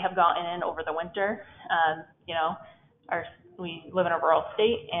what might have gotten in over the winter. You know, we live in a rural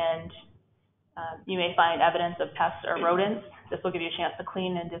state, and you may find evidence of pests or rodents. This will give you a chance to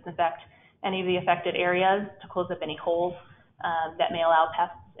clean and disinfect any of the affected areas to close up any holes that may allow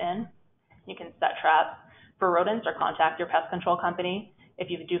pests in. You can set traps for rodents or contact your pest control company if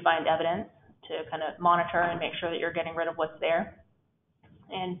you do find evidence, to kind of monitor and make sure that you're getting rid of what's there.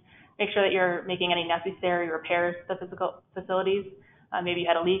 And make sure that you're making any necessary repairs to the physical facilities. Maybe you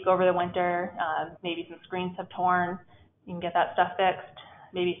had a leak over the winter, maybe some screens have torn, you can get that stuff fixed.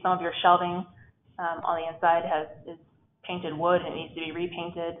 Maybe some of your shelving on the inside is painted wood and it needs to be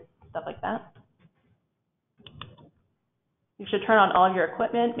repainted, stuff like that. You should turn on all of your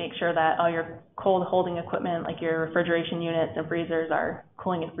equipment, make sure that all your cold holding equipment, like your refrigeration units and freezers, are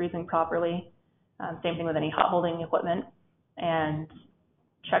cooling and freezing properly. Same thing with any hot holding equipment. And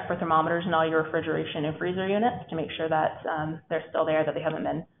check for thermometers in all your refrigeration and freezer units to make sure that they're still there, that they haven't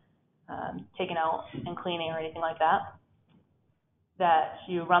been taken out in cleaning or anything like that. That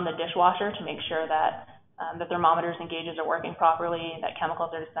you run the dishwasher to make sure that the thermometers and gauges are working properly, that chemicals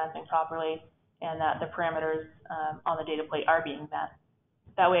are dispensing properly, and that the parameters on the data plate are being met.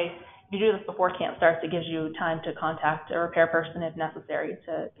 That way, if you do this before camp starts, it gives you time to contact a repair person if necessary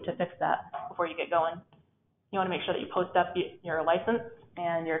to fix that before you get going. You want to make sure that you post up your license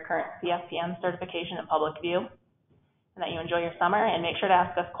and your current CFPM certification in public view, and that you enjoy your summer, and make sure to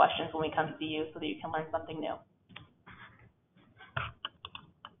ask us questions when we come see you so that you can learn something new.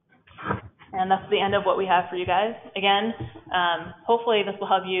 And that's the end of what we have for you guys. Again, hopefully this will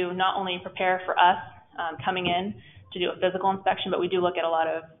help you not only prepare for us coming in to do a physical inspection, but we do look at a lot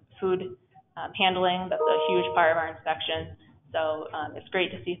of food handling. That's a huge part of our inspection. So it's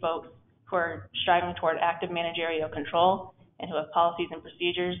great to see folks who are striving toward active managerial control and who have policies and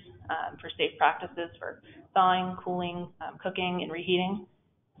procedures for safe practices for thawing, cooling, cooking, and reheating.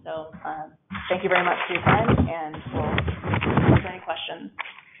 So thank you very much for your time, and we'll answer any questions.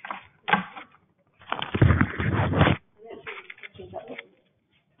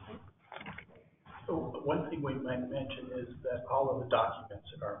 So one thing we might mention is that all of the documents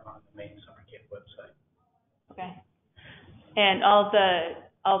are on the main summer camp website. Okay. And all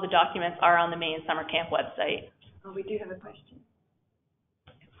the documents are on the main summer camp website. Oh, we do have a question.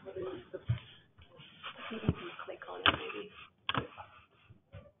 You can click on it, maybe.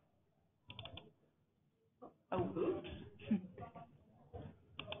 Oh, oops.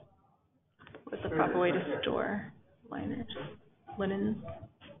 What's the proper way to store liners, linens?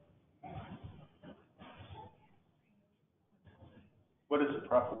 What is the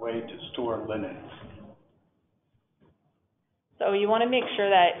proper way to store linens? So you want to make sure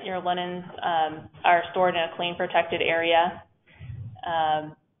that your linens are stored in a clean, protected area.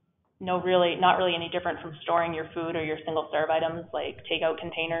 Not really any different from storing your food or your single serve items like takeout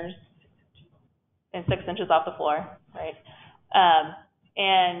containers, and 6 inches off the floor, right?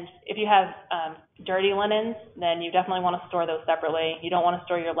 And if you have dirty linens, then you definitely want to store those separately. You don't want to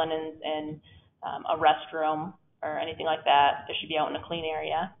store your linens in a restroom or anything like that. They should be out in a clean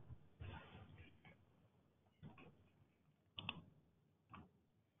area.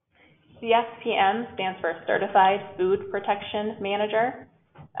 CFPM stands for Certified Food Protection Manager.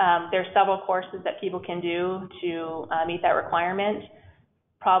 There's several courses that people can do to meet that requirement.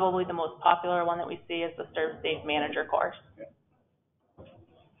 Probably the most popular one that we see is the Serve Safe Manager course. Yeah.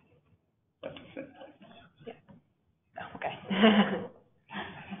 That's the same. Yeah. Oh, okay.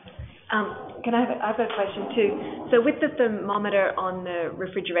 I've got a question too. So with the thermometer on the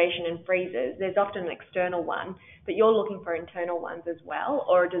refrigeration and freezers, there's often an external one, but you're looking for internal ones as well,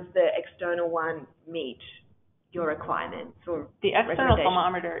 or does the external one meet your requirements or the external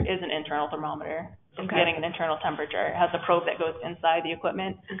thermometer is an internal thermometer. It's getting an internal temperature. It has a probe that goes inside the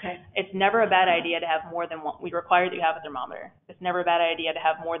equipment. Okay. It's never a bad idea to have more than one. We require that you have a thermometer. It's never a bad idea to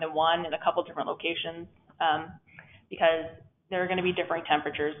have more than one in a couple different locations because there are going to be differing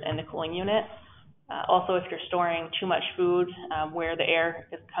temperatures in the cooling unit. Also, if you're storing too much food where the air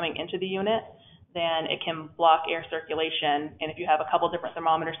is coming into the unit, then it can block air circulation. And if you have a couple different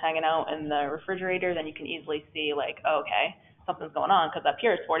thermometers hanging out in the refrigerator, then you can easily see like, oh, okay, something's going on because up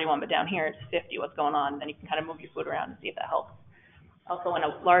here it's 41, but down here it's 50. What's going on? And then you can kind of move your food around and see if that helps. Also, in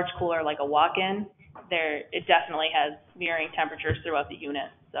a large cooler like a walk-in, it definitely has varying temperatures throughout the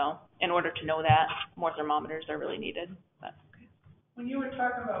unit. So in order to know that, more thermometers are really needed. But, okay. When you were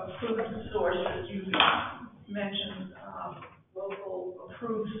talking about food sources, you mentioned local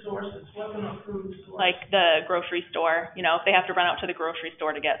approved sources. What's an approved source? Like the grocery store, you know, if they have to run out to the grocery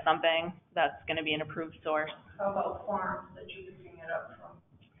store to get something, that's going to be an approved source. How about farms that you're picking it up from?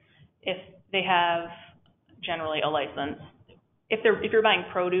 If they have generally a license. If you're buying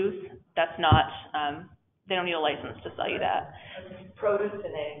produce, that's not, they don't need a license to sell you that. Produce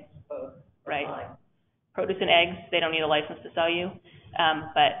and eggs, both. Right. Fine. Produce and eggs, they don't need a license to sell you.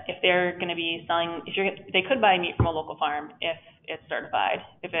 But if they're going to be selling, they could buy meat from a local farm if it's certified,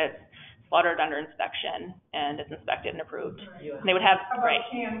 if it's slaughtered under inspection and it's inspected and approved. Yeah. And they would have, How about right.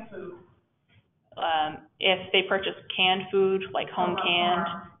 canned food? If they purchase canned food, like home canned,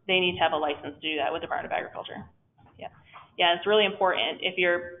 farm? they need to have a license to do that with the Department of Agriculture. Yeah. Yeah, it's really important. If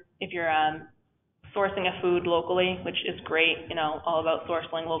you're sourcing a food locally, which is great, you know, all about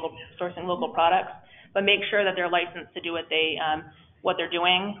sourcing local products, but make sure that they're licensed to do what they're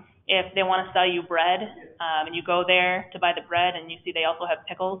doing. If they want to sell you bread, and you go there to buy the bread and you see they also have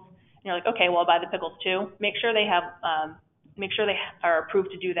pickles, and you're like, okay, well, I'll buy the pickles too. Make sure they are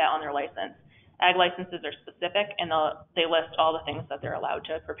approved to do that on their license. Ag licenses are specific, and they list all the things that they're allowed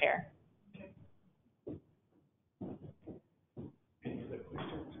to prepare. Any other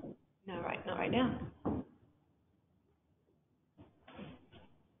questions? No, not right now.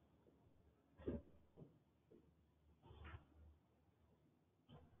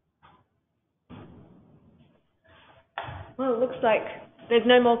 Well, it looks like there's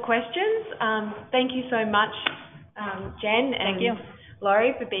no more questions. Thank you so much, Jen and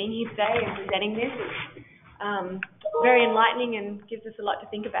Laurie, for being here today and presenting this. It's very enlightening and gives us a lot to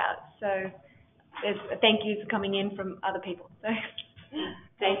think about. So there's thank yous coming in from other people. So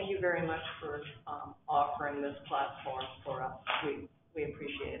Thank you very much for offering this platform for us. We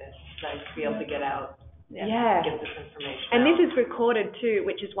appreciate it. It's nice to be able to get out and get this information And out. this is recorded too,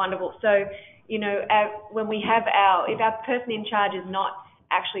 which is wonderful. So, you know, when we have if our person in charge is not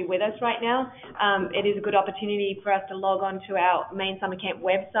actually with us right now, it is a good opportunity for us to log on to our main summer camp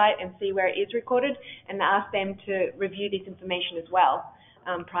website and see where it is recorded and ask them to review this information as well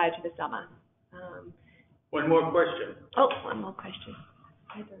prior to the summer. One more question. Oh, one more question.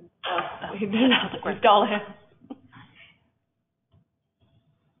 We stole it.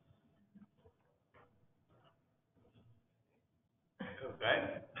 Okay.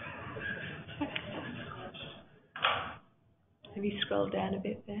 Have you scrolled down a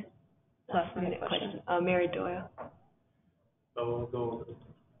bit there? Last minute question. Oh, Mary Doyle. So we'll go.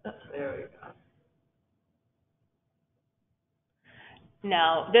 There we go.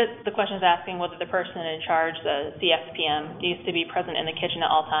 Now, the question is asking whether the person in charge, the CFPM, needs to be present in the kitchen at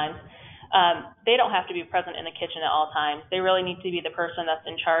all times. They don't have to be present in the kitchen at all times. They really need to be the person that's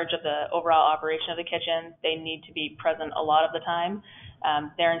in charge of the overall operation of the kitchen. They need to be present a lot of the time.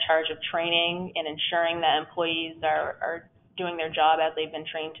 They're in charge of training and ensuring that employees are doing their job as they've been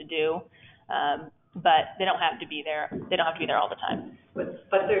trained to do. But they don't have to be there. They don't have to be there all the time.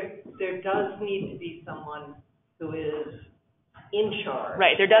 But there does need to be someone who is in charge.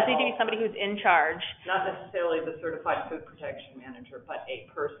 Right. There does need to be somebody who's in charge. Not necessarily the certified food protection manager, but a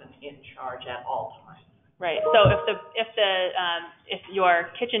person in charge at all times. Right. So if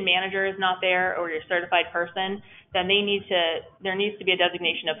your kitchen manager is not there or your certified person, then there needs to be a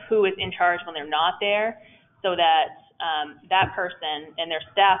designation of who is in charge when they're not there, so that that person and their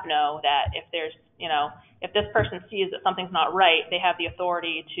staff know that if this person sees that something's not right, they have the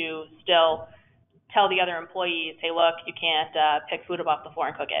authority to still tell the other employees, hey, look, you can't pick food up off the floor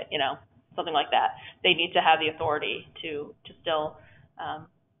and cook it, something like that. They need to have the authority to still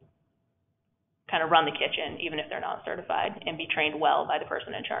kind of run the kitchen, even if they're not certified, and be trained well by the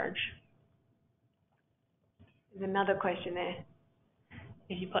person in charge. There's another question there.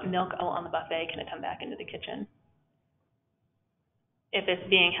 If you put milk on the buffet, can it come back into the kitchen? If it's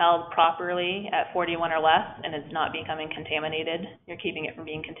being held properly at 41 or less and it's not becoming contaminated, you're keeping it from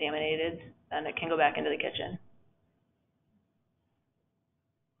being contaminated, then it can go back into the kitchen.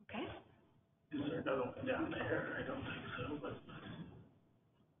 Okay. Is there another one down there? I don't think so, but.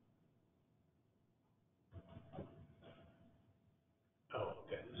 Oh,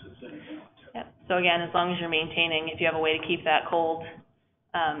 okay, this is it. Yep. So again, as long as you're maintaining, if you have a way to keep that cold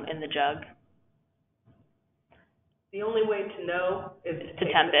in the jug. The only way to know is to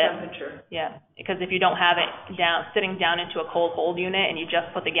take temp the it. temperature. Yeah, because if you don't have it sitting down into a cold hold unit and you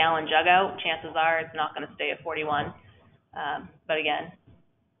just put the gallon jug out, chances are it's not going to stay at 41. But again,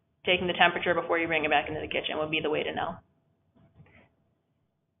 taking the temperature before you bring it back into the kitchen would be the way to know.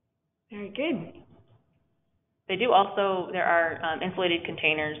 Very good. There are insulated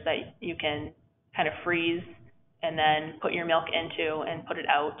containers that you can kind of freeze and then put your milk into and put it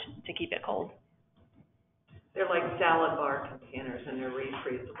out to keep it cold. They're like salad bar containers, and they're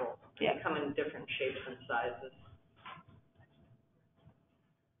refreezable. Yeah. They come in different shapes and sizes.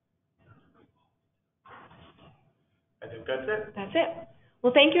 I think that's it. That's it.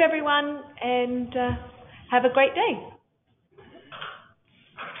 Well, thank you, everyone, and have a great day.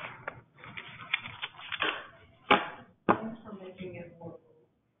 Thanks for making it more.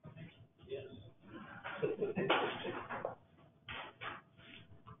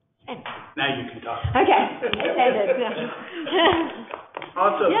 Now you can talk. Okay.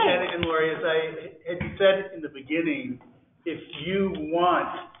 Also, Yes. Ken and Lori, as I had said in the beginning, if you want,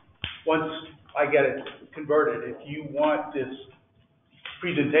 once I get it converted, if you want this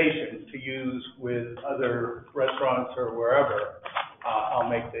presentation to use with other restaurants or wherever, I'll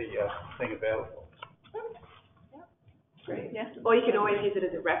make the thing available. Great. Yeah. Or you can always use it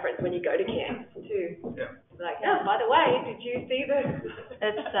as a reference when you go to camp too. Yeah. Like, oh, by the way, did you see the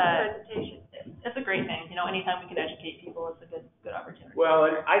It's presentation? it's a great thing. You know, anytime we can educate people, it's a good opportunity. Well,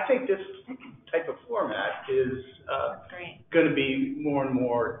 and I think this type of format is Great. going to be more and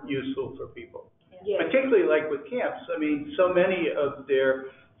more useful for people. Yeah. Particularly like with camps. I mean, so many of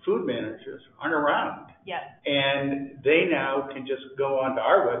their food managers aren't around. Yeah. And they now can just go onto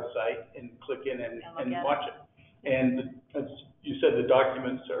our website and click in and And look at watch it. And as you said, the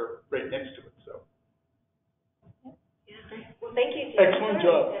documents are right next to it, so. Well, thank you. Excellent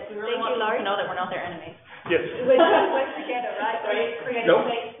job. We really want people to know that we're not their enemies. Yes. We're together, right? Create Nope.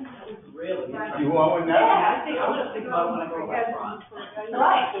 space. Really? You want one now? I think I'm gonna think about when I go to restaurants.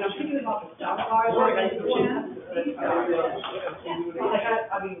 Right. And I'm thinking about the stock bars. Lori, I think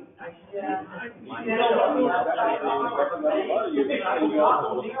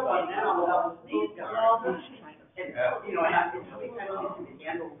You know, and how many times do you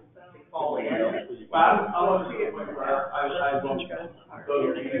handle the fall in? Well, I want to see it whenever I won't go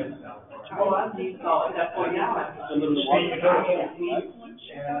to the meeting. Oh, I need, at that point now. A little sweet. I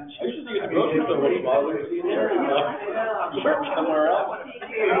used to think it's grocery store once in a while, we see it there, you know. You work somewhere else.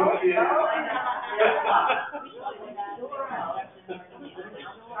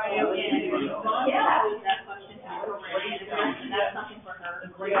 That's something for her.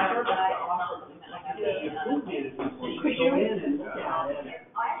 Could you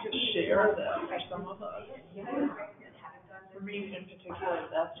just share that for some of us? For me in particular,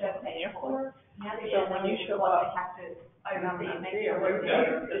 that's what I'm here for. So when you show up, I'm not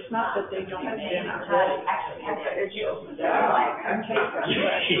there. It's not that they don't have dinner. It's just that I'm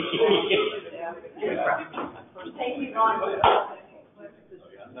Thank you, Ron.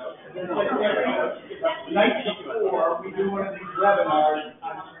 The night before, we do one of these webinars,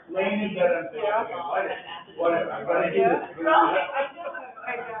 I'm laying in bed and saying, okay, whatever, I'm gonna do this.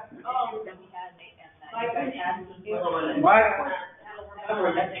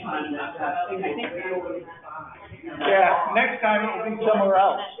 Yeah, next time it will be somewhere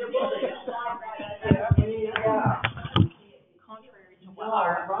else.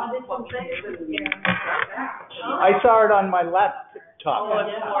 Contrary to what we do. I saw it on my laptop.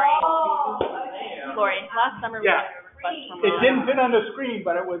 Lori, last summer we Yeah. had a request from It didn't fit on the screen,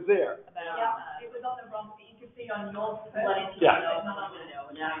 but it was there. about, It was on the wrong, you could see on your. letting people Yeah. know,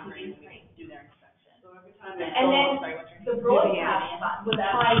 and now we do their inspection. And then the broadcast button was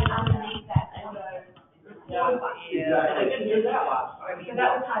tied underneath that.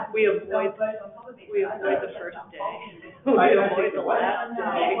 We avoid the first day. We avoid the last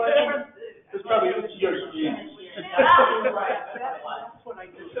day. It's probably your screen. That's what I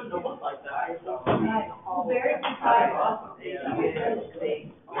do, some don't look like that. Very precise.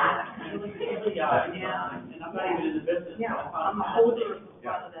 And I'm not even in the business. I'm a holder of a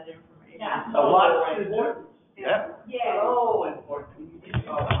lot of that information. A lot to do. Yeah. Yeah. So important.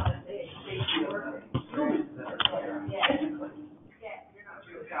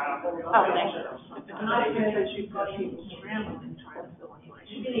 Oh, thank you. It's not because you've got people scrambling trying to fill in.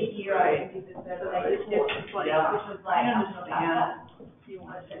 You did a year, I did this, so like, it's like, this was like. I understand. You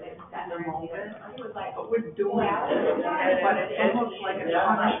want to say that the moment, it was like. But we're doing it, but it's almost like a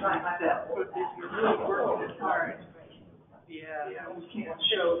punishment that, if you're really working hard, you can't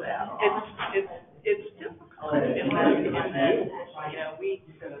show that. It's difficult in that, you know, we,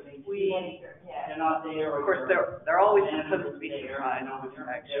 of course, they're always supposed to be tried on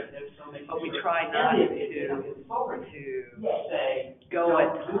inspection, but we try not to go at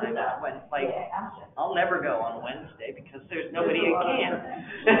times when, like, I'll never go on Wednesday because there's nobody at camp.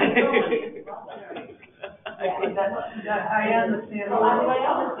 I understand.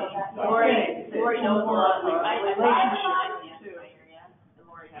 Lori knows a lot of relationships too.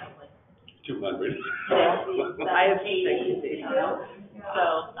 200. I have 8, 6. you know? So,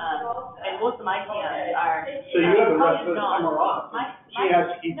 and most of my camps are. So you have the rest of the summer off. She has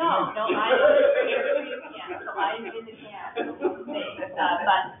to keep. No, I'm in the camp, so I'm in the camp.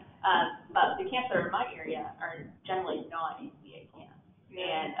 But the camps that are in my area are generally not ACA camps.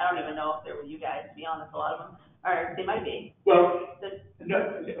 And I don't even know if they're with you guys, to be honest, a lot of them are, they might be. Well, no,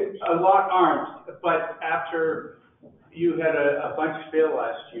 a lot aren't, but after you had a bunch fail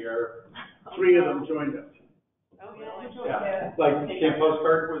last year, 3 of them joined us. Oh, really? Yeah, like Camp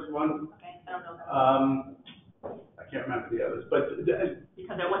Postcard was one. Okay, I don't know. I can't remember the others, but.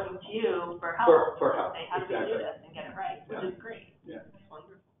 Because they're looking to you for help. For help, They have to exactly. do this and get it right, which is great. Yeah. It's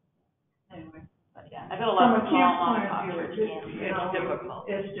wonderful. Anyway, but yeah, I've got a lot of small mom and pop church camps. It's difficult.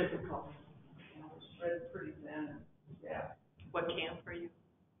 It's difficult. It's pretty thin. Yeah. What camp are you?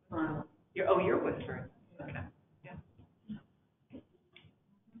 Fun. You're Whispering. Okay. Yeah.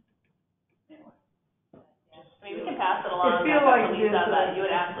 I mean, we can pass it along. I feel like Lisa, that you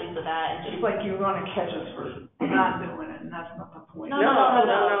would ask Lisa that, and It's she's like you want to catch us for not doing it, and that's not the point. No. No, I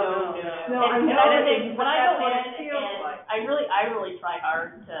And know I it think is, when but I that's go what in, it feels and like. I really try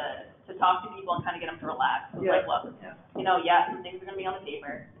hard to talk to people and kind of get them to relax. It's Yeah. like, look, Yeah. you know, yes, things are gonna be on the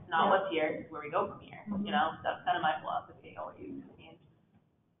paper. It's not what's here, it's where we go from here. Mhm. You know, that's kind of my philosophy always. I mean,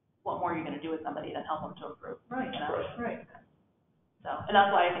 what more are you gonna do with somebody than help them to improve? Right, You know? right. So, and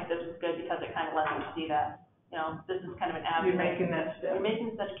that's why I think this is good, because it kind of lets them see that, you know, this is kind of an avenue. You're making that step. You're making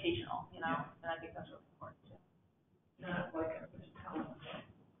this educational, you know, and I think that's really important too. Not like I was telling them.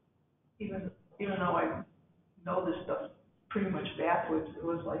 Even though I know this stuff pretty much backwards, it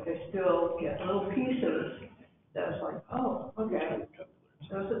was like I still get little pieces that was like, oh, okay. I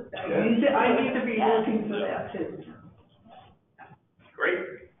need to be looking for that too. Great.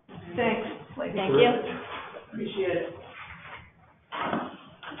 Thanks, ladies. Thank you. Appreciate it.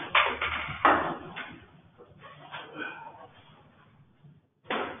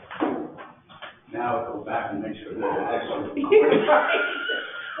 Now I'll go back and make sure that it's extra. That's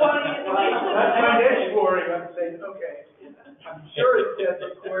my next worry, I'm saying, okay, I'm sure it says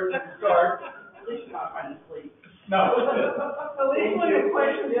before we start. At least you're not trying to sleep. No. At least when the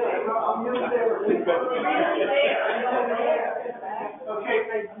questions came up, I'm just there. Okay,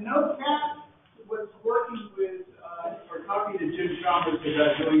 I know Pat was working with, or talking to Jim Chalmers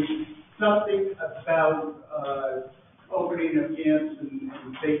about doing something about, opening of camps and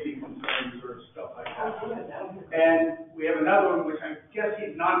safety concerns or stuff like that. And we have another one, which I guess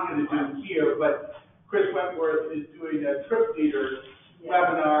he's not gonna do here, but Chris Wentworth is doing a trip leader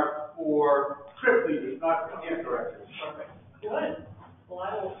webinar for trip leaders, not camp directors. Good. Well,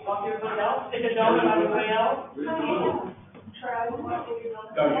 I will walk everybody else, take a donut on your way out.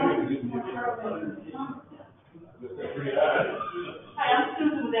 Hi, I'm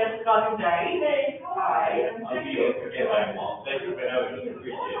Susan with Epic Garden Day. Hi. I'll be able to get that wall. Thanks for being out, I appreciate it,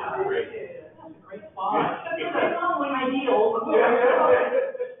 great. Great spot. That's not my ideal, but.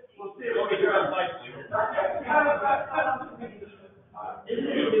 We'll see. We'll be here on site, please. Isn't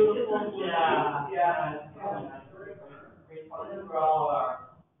it beautiful? Yeah. Great spot. This is where all our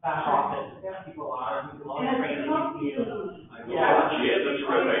back office people are, we belong to training. Yeah, she is, that's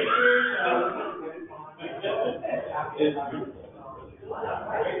terrific. It's beautiful.